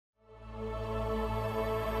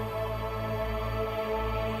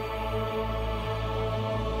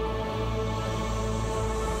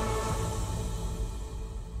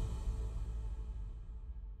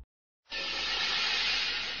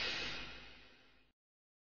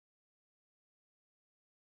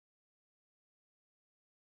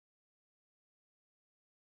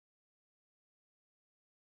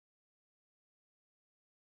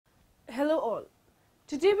Hello all.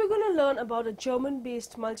 Today we're going to learn about a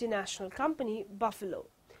German-based multinational company, Buffalo.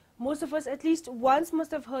 Most of us at least once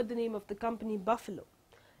must have heard the name of the company Buffalo.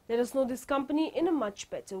 Let us know this company in a much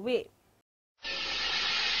better way.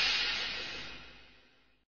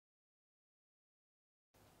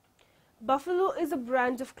 Buffalo is a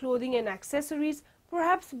brand of clothing and accessories,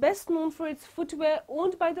 perhaps best known for its footwear,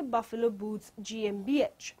 owned by the Buffalo Boots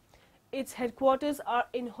GmbH. Its headquarters are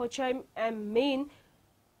in Hochheim am Main,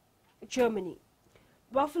 Germany.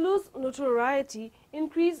 Buffalo's notoriety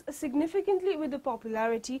increased significantly with the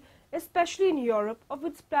popularity, especially in Europe, of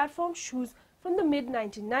its platform shoes from the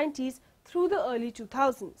mid-1990s through the early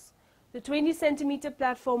 2000s. The 20-centimeter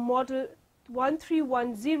platform model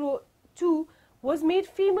 13102 was made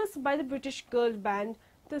famous by the British girl band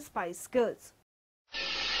the Spice Girls.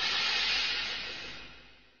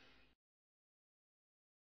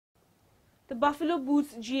 The Buffalo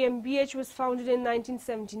Boots GmbH was founded in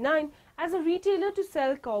 1979 as a retailer to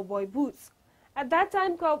sell cowboy boots. At that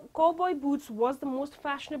time, cowboy boots was the most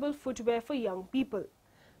fashionable footwear for young people.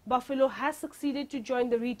 Buffalo has succeeded to join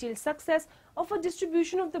the retail success of a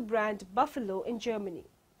distribution of the brand Buffalo in Germany.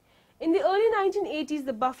 In the early 1980s,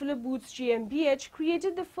 the Buffalo Boots GmbH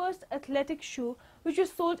created the first athletic shoe, which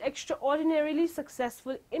was sold extraordinarily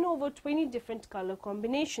successful in over 20 different color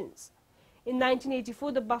combinations. In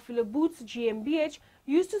 1984, the Buffalo Boots GmbH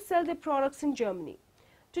used to sell their products in Germany.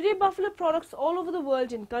 Today, Buffalo products all over the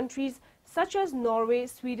world in countries such as Norway,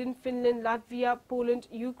 Sweden, Finland, Latvia, Poland,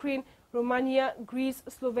 Ukraine, Romania, Greece,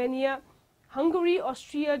 Slovenia, Hungary,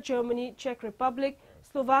 Austria, Germany, Czech Republic,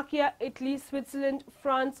 Slovakia, Italy, Switzerland,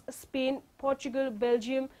 France, Spain, Portugal,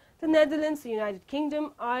 Belgium, the Netherlands, the United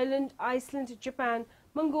Kingdom, Ireland, Iceland, Japan,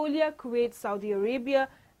 Mongolia, Kuwait, Saudi Arabia,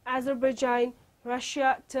 Azerbaijan,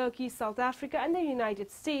 Russia, Turkey, South Africa and the United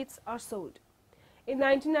States are sold. In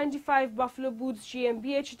 1995, Buffalo Boots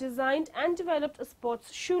GmbH designed and developed a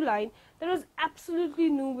sports shoe line that was absolutely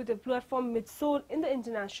new with a platform midsole in the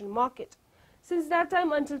international market. Since that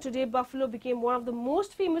time until today, Buffalo became one of the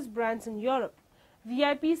most famous brands in Europe.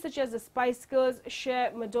 VIPs such as the Spice Girls,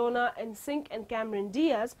 Cher, Madonna, NSYNC and Cameron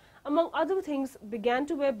Diaz, among other things, began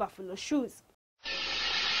to wear Buffalo shoes.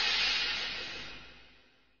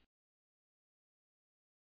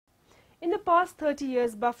 In the past 30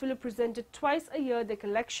 years, Buffalo presented twice a year their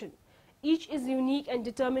collection. Each is unique and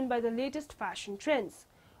determined by the latest fashion trends.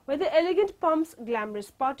 Whether elegant pumps,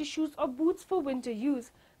 glamorous party shoes or boots for winter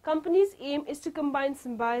use, company's aim is to combine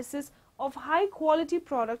symbiosis of high-quality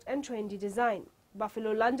product and trendy design.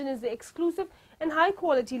 Buffalo London is the exclusive and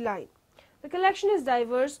high-quality line. The collection is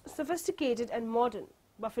diverse, sophisticated and modern.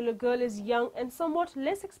 Buffalo Girl is young and somewhat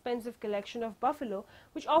less expensive collection of Buffalo,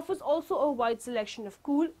 which offers also a wide selection of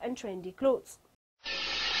cool and trendy clothes.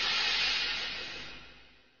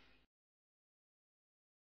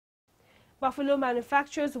 Buffalo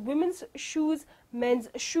manufactures women's shoes, men's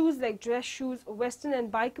shoes like dress shoes, western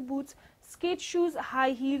and biker boots, skate shoes,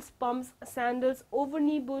 high heels, pumps, sandals,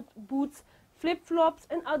 over-knee boots, flip-flops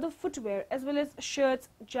and other footwear, as well as shirts,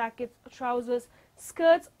 jackets, trousers,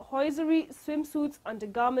 skirts, hosiery, swimsuits,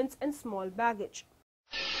 undergarments and small baggage.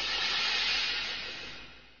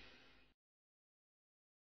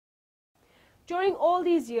 During all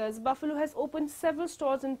these years, Buffalo has opened several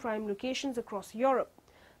stores in prime locations across Europe.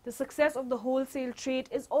 The success of the wholesale trade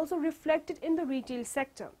is also reflected in the retail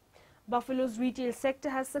sector. Buffalo's retail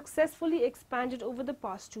sector has successfully expanded over the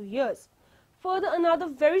past 2 years. Further, another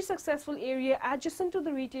very successful area adjacent to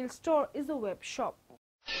the retail store is the web shop.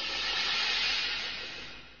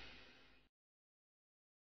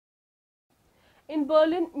 In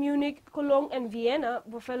Berlin, Munich, Cologne and Vienna,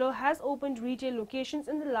 Buffalo has opened retail locations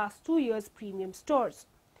in the last 2 years' premium stores.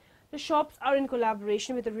 The shops are in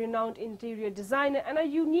collaboration with a renowned interior designer and are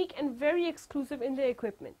unique and very exclusive in their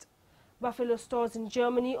equipment. Buffalo stores in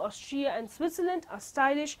Germany, Austria and Switzerland are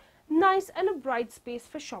stylish, nice and a bright space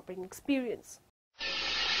for shopping experience.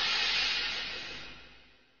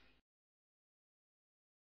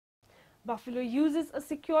 Buffalo uses a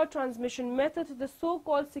secure transmission method, the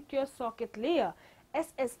so-called Secure Socket Layer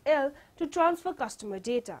 (SSL), to transfer customer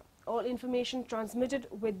data. All information transmitted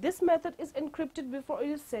with this method is encrypted before it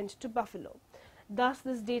is sent to Buffalo. Thus,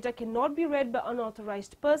 this data cannot be read by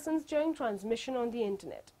unauthorized persons during transmission on the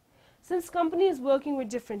internet. Since company is working with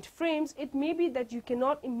different frames, it may be that you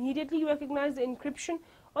cannot immediately recognize the encryption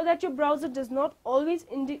or that your browser does not always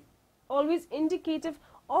indicative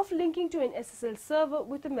of linking to an SSL server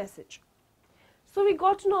with a message. So we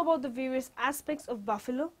got to know about the various aspects of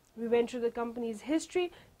Buffalo. We went through the company's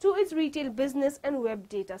history to its retail business and web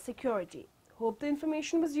data security. Hope the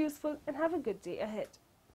information was useful and have a good day ahead.